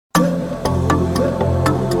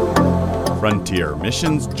Frontier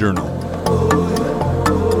Missions Journal.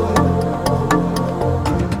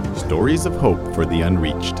 Stories of hope for the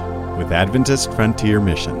unreached with Adventist Frontier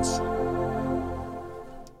Missions.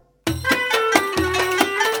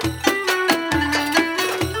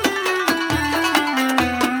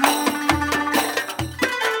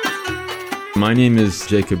 My name is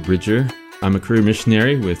Jacob Bridger. I'm a career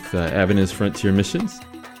missionary with Adventist Frontier Missions,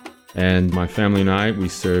 and my family and I, we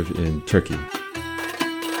serve in Turkey,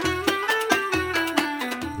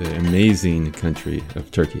 the amazing country of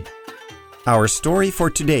Turkey. Our story for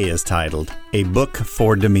today is titled, A Book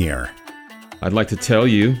for Demir. I'd like to tell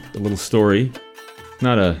you a little story.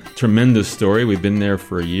 Not a tremendous story. We've been there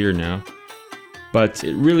for a year now. But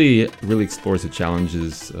it really explores the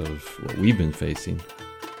challenges of what we've been facing.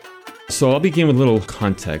 So I'll begin with a little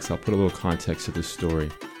context. I'll put a little context to this story.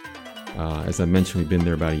 As I mentioned, we've been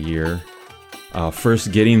there about a year.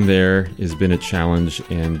 First, getting there has been a challenge,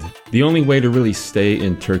 and the only way to really stay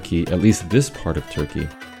in Turkey, at least this part of Turkey,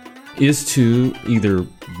 is to either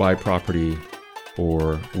buy property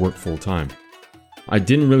or work full-time. I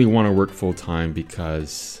didn't really want to work full-time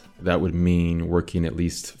because that would mean working at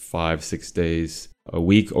least 5-6 days a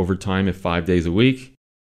week overtime at 5 days a week.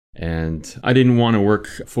 And I didn't want to work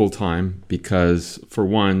full-time because, for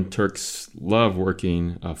one, Turks love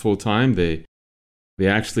working full-time. They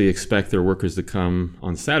actually expect their workers to come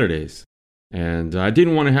on Saturdays. And I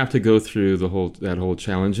didn't want to have to go through that whole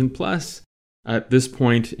challenge. And plus, at this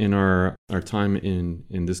point in our time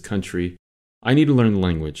in this country, I need to learn the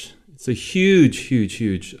language. It's a huge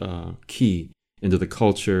key into the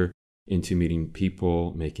culture, into meeting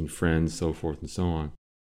people, making friends, so forth and so on.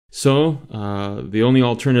 So the only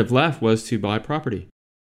alternative left was to buy property.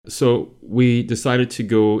 So we decided to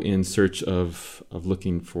go in search of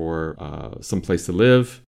looking for some place to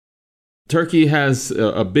live. Turkey has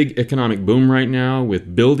a big economic boom right now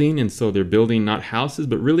with building, and so they're building not houses,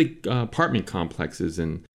 but really apartment complexes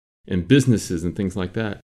and businesses and things like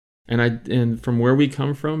that. And from where we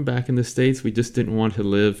come from, back in the States, we just didn't want to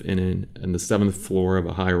live in the 7th floor of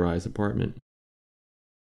a high-rise apartment.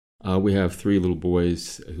 We have 3 little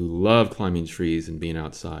boys who love climbing trees and being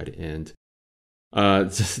outside, and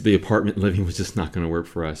just the apartment living was just not going to work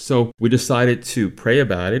for us. So we decided to pray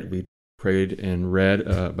about it. We prayed and read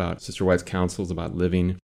about Sister White's counsels about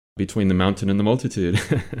living between the mountain and the multitude.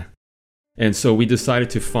 And so we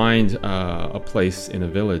decided to find a place in a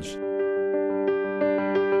village.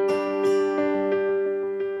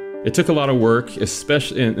 It took a lot of work,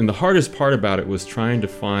 especially, and the hardest part about it was trying to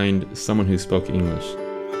find someone who spoke English.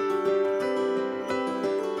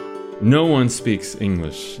 No one speaks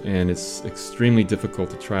English, and it's extremely difficult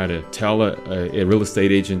to try to tell a real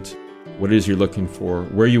estate agent what it is you're looking for,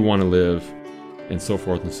 where you want to live, and so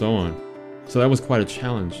forth and so on. So that was quite a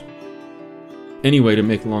challenge. Anyway, to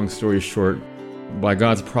make a long story short, by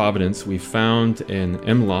God's providence, we found an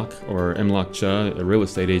emlak, or emlakçı, a real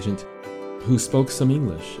estate agent, who spoke some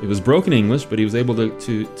English. It was broken English, but he was able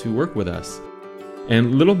to work with us.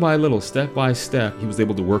 And little by little, step by step, he was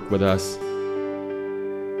able to work with us.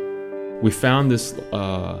 We found this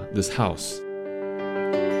house.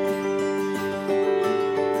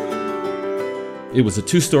 It was a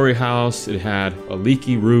 2-story house. It had a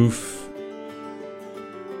leaky roof.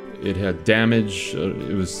 It had damage.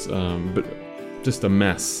 It was but just a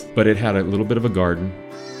mess. But it had a little bit of a garden,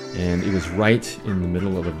 and it was right in the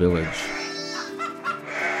middle of a village.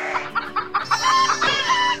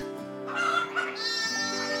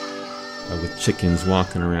 With chickens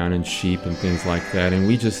walking around and sheep and things like that. And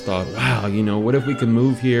we just thought, wow, what if we could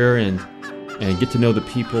move here and get to know the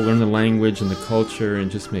people, learn the language and the culture, and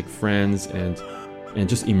just make friends and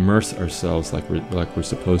just immerse ourselves like we're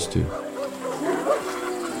supposed to.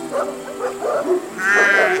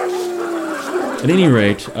 At any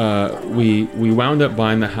rate, we wound up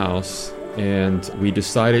buying the house, and we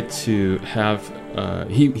decided to have,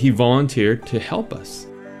 he volunteered to help us.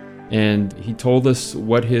 And he told us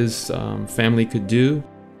what his family could do.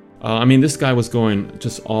 This guy was going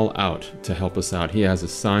just all out to help us out. He has a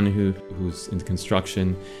son who's into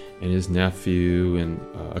construction, and his nephew and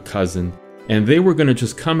a cousin. And they were going to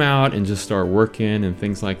just come out and just start working and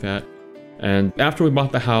things like that. And after we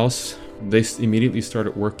bought the house, they immediately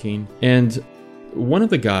started working. And one of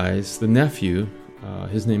the guys, the nephew,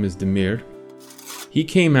 his name is Demir, he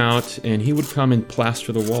came out and he would come and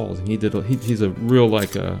plaster the walls. And he's a real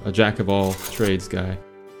a jack of all trades guy.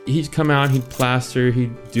 He'd come out, he'd plaster,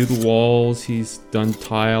 he'd do the walls, he's done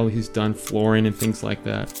tile, he's done flooring and things like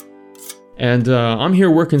that. And I'm here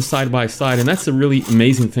working side by side, and that's the really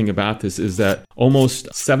amazing thing about this is that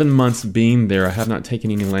almost 7 months being there, I have not taken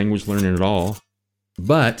any language learning at all.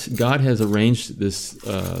 But God has arranged this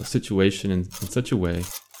situation in such a way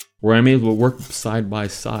where I'm able to work side by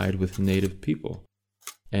side with native people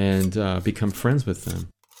and become friends with them.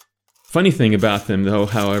 Funny thing about them, though,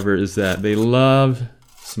 however, is that they love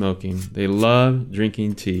smoking. They love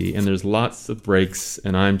drinking tea, and there's lots of breaks,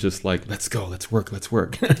 and I'm just like, let's go, let's work.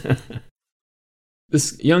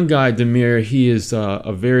 This young guy, Demir, he is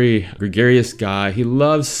a very gregarious guy. He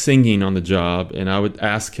loves singing on the job, and I would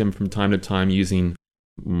ask him from time to time using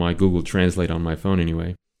my Google Translate on my phone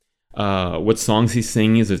anyway, what songs he's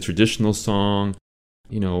singing. Is a traditional song,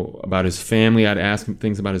 about his family. I'd ask him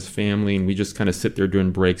things about his family, and we just kind of sit there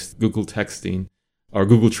during breaks, Google texting or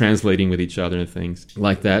Google translating with each other and things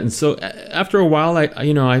like that. And so after a while,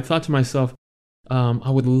 I thought to myself, I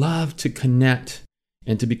would love to connect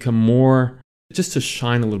and to become more, just to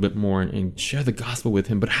shine a little bit more and share the gospel with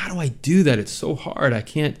him. But how do I do that? It's so hard. I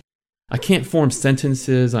can't form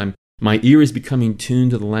sentences. My ear is becoming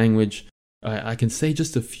tuned to the language. I can say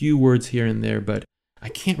just a few words here and there, but I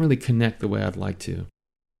can't really connect the way I'd like to.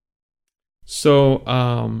 So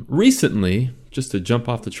recently, just to jump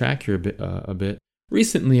off the track here a bit,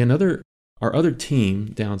 recently our other team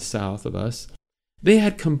down south of us, they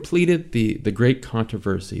had completed the Great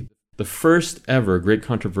Controversy, the first ever Great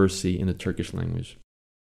Controversy in the Turkish language.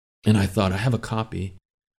 And I thought, I have a copy.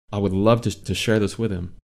 I would love to share this with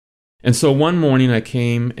him. And so one morning I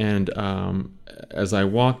came and as I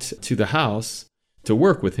walked to the house to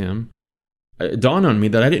work with him, it dawned on me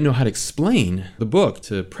that I didn't know how to explain the book,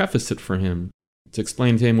 to preface it for him, to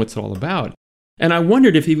explain to him what it's all about. And I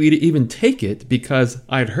wondered if he would even take it, because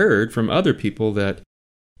I'd heard from other people that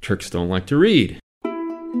Turks don't like to read.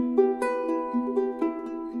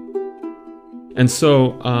 And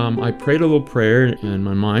so I prayed a little prayer in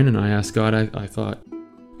my mind, and I asked God,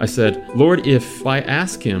 I said, Lord, if I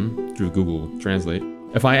ask him, through Google Translate,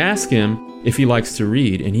 if I ask him if he likes to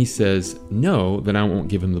read and he says no, then I won't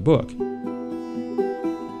give him the book.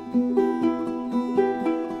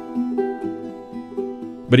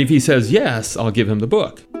 But if he says yes, I'll give him the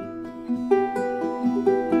book.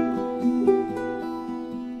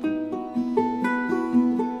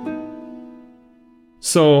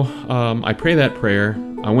 So I prayed that prayer.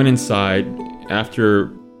 I went inside.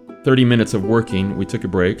 After 30 minutes of working, we took a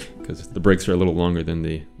break, because the breaks are a little longer than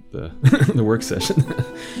the the work session.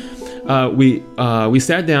 We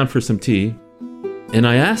sat down for some tea, and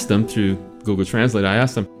I asked him through Google Translate, I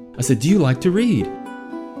said, do you like to read?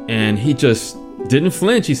 And he just didn't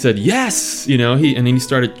flinch. He said, yes, and then he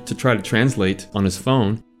started to try to translate on his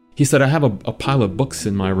phone. He said, I have a pile of books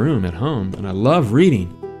in my room at home, and I love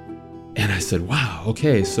reading. And I said, wow,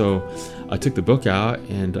 okay. So I took the book out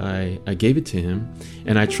and I gave it to him,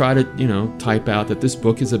 and I tried to, type out that this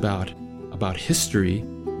book is about history,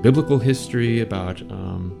 biblical history, about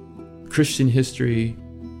Christian history,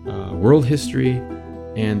 world history,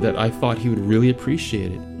 and that I thought he would really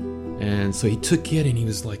appreciate it. And so he took it and he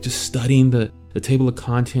was like just studying the table of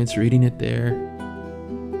contents, reading it there.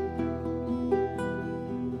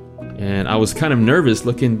 And I was kind of nervous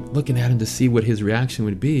looking at him to see what his reaction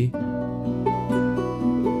would be.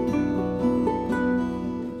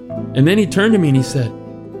 And then he turned to me and he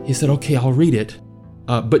said, okay, I'll read it.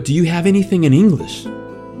 But do you have anything in English?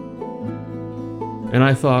 And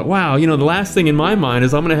I thought, wow, the last thing in my mind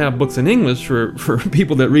is I'm going to have books in English for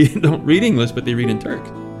people that don't read English, but they read in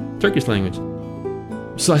Turkish language.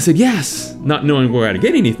 So I said yes, not knowing where to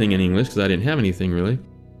get anything in English, because I didn't have anything really.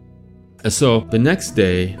 And so the next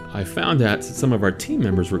day, I found out that some of our team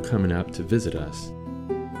members were coming up to visit us,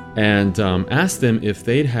 and asked them if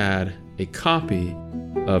they'd had a copy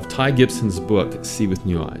of Ty Gibson's book, See with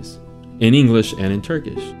New Eyes, in English and in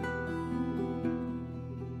Turkish.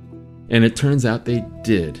 And it turns out they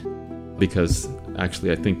did, because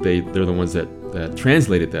actually I think they're the ones that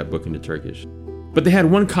translated that book into Turkish. But they had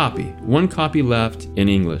one copy left in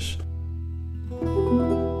English.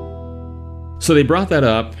 So they brought that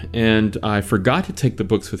up, and I forgot to take the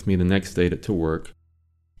books with me the next day to work.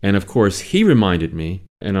 And of course, he reminded me,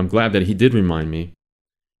 and I'm glad that he did remind me.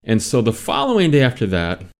 And so the following day after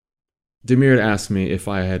that, Demir asked me if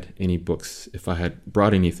I had any books, if I had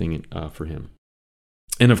brought anything for him.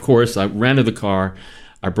 And of course, I ran to the car,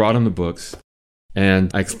 I brought him the books,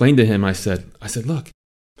 and I explained to him, I said, look,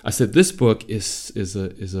 this book is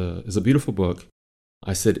a beautiful book.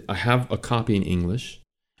 I said, I have a copy in English,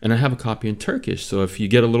 and I have a copy in Turkish, so if you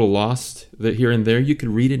get a little lost here and there, you could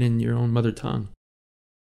read it in your own mother tongue.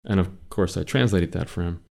 And of course, I translated that for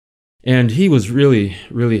him. And he was really,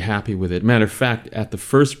 really happy with it. Matter of fact, at the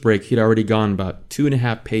first break, he'd already gone about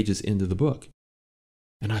 2.5 pages into the book.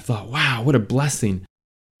 And I thought, wow, what a blessing.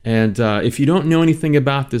 And if you don't know anything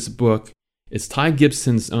about this book, It's Ty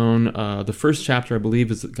Gibson's own, the first chapter, I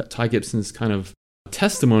believe, is Ty Gibson's kind of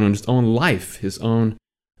testimony on his own life, his own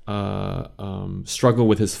struggle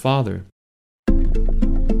with his father.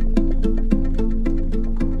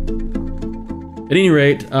 At any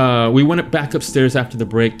rate, we went back upstairs after the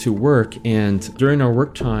break to work, and during our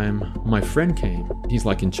work time, my friend came. He's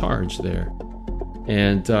like in charge there.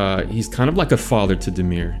 And he's kind of like a father to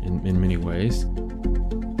Demir in many ways.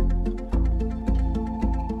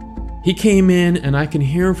 He came in, and I can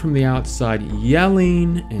hear him from the outside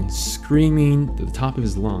yelling and screaming at the top of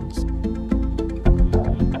his lungs.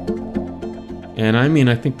 And I mean,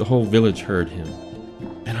 I think the whole village heard him.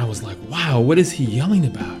 And I was like, wow, what is he yelling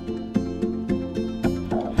about?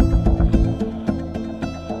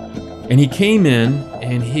 And he came in,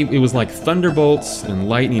 and it was like thunderbolts and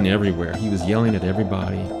lightning everywhere. He was yelling at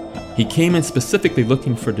everybody. He came in specifically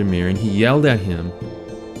looking for Demir, and he yelled at him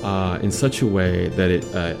in such a way that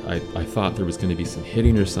I thought there was going to be some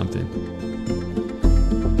hitting or something.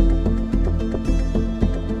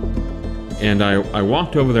 And I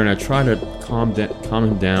walked over there, and I tried to calm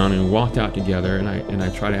him down, and we walked out together, and I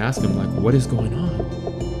tried to ask him, like, what is going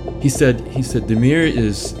on? He said Demir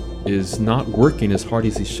is not working as hard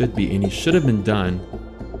as he should be, and he should have been done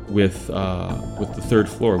with the third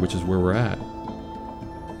floor, which is where we're at.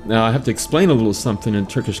 Now, I have to explain a little something. In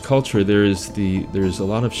Turkish culture, there's a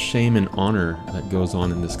lot of shame and honor that goes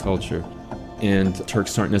on in this culture. And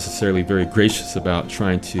Turks aren't necessarily very gracious about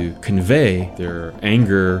trying to convey their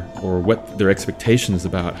anger or what their expectations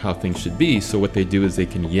about how things should be. So what they do is they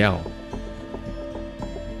can yell.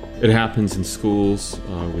 It happens in schools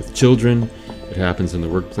with children. It happens in the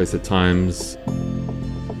workplace at times.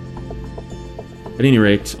 At any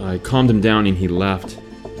rate, I calmed him down and he left.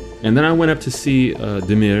 And then I went up to see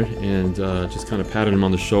Demir and just kind of patted him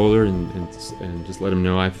on the shoulder and just let him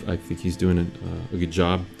know I think he's doing a good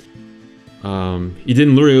job. He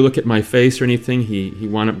didn't really look at my face or anything. He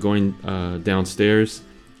wound up going downstairs.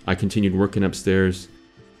 I continued working upstairs.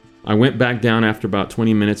 I went back down after about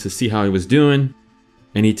 20 minutes to see how he was doing,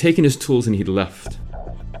 and he'd taken his tools and he'd left.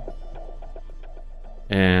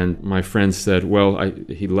 And my friend said, well,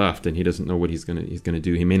 he left and he doesn't know what he's gonna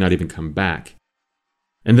do. He may not even come back.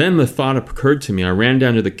 And then the thought occurred to me. I ran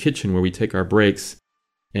down to the kitchen where we take our breaks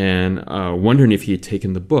and wondering if he had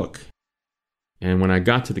taken the book. And when I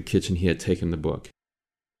got to the kitchen, he had taken the book.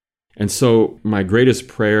 And so my greatest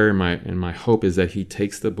prayer and my hope is that he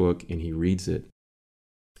takes the book and he reads it.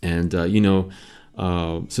 And,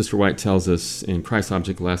 Sister White tells us in Christ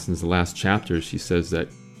Object Lessons, the last chapter, she says that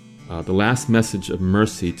the last message of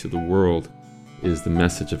mercy to the world is the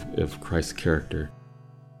message of Christ's character.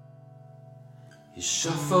 He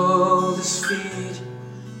shuffled his feet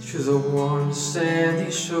through the warm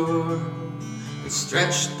sandy shore and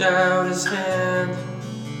stretched out his hand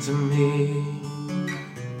to me.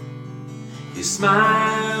 He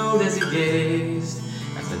smiled as he gazed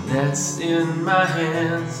at the nets in my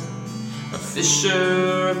hands. A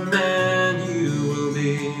fisher of men you will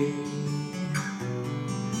be.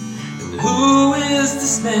 And who is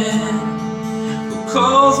this man who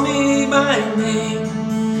calls me by name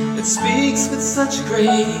and speaks with such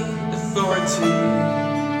great authority?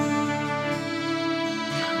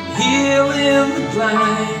 And healing the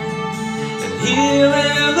blind and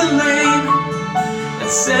healing the lame and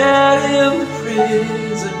setting the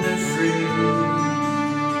prisoner free.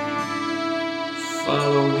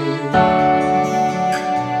 Follow me.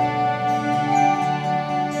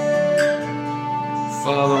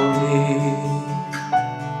 Follow me.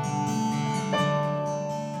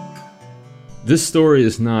 This story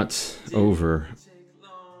is not over.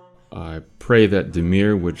 I pray that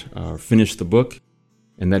Demir would finish the book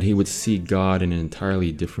and that he would see God in an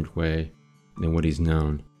entirely different way than what he's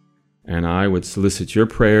known. And I would solicit your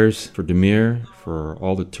prayers for Demir, for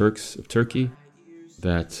all the Turks of Turkey,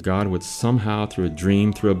 that God would somehow, through a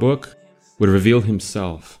dream, through a book, would reveal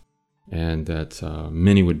himself, and that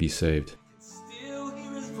many would be saved. Still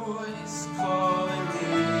hear his voice calling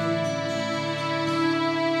me.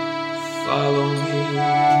 Follow me.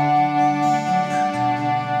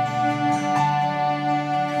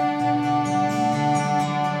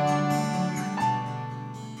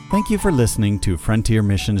 Thank you for listening to Frontier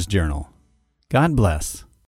Missions Journal. God bless.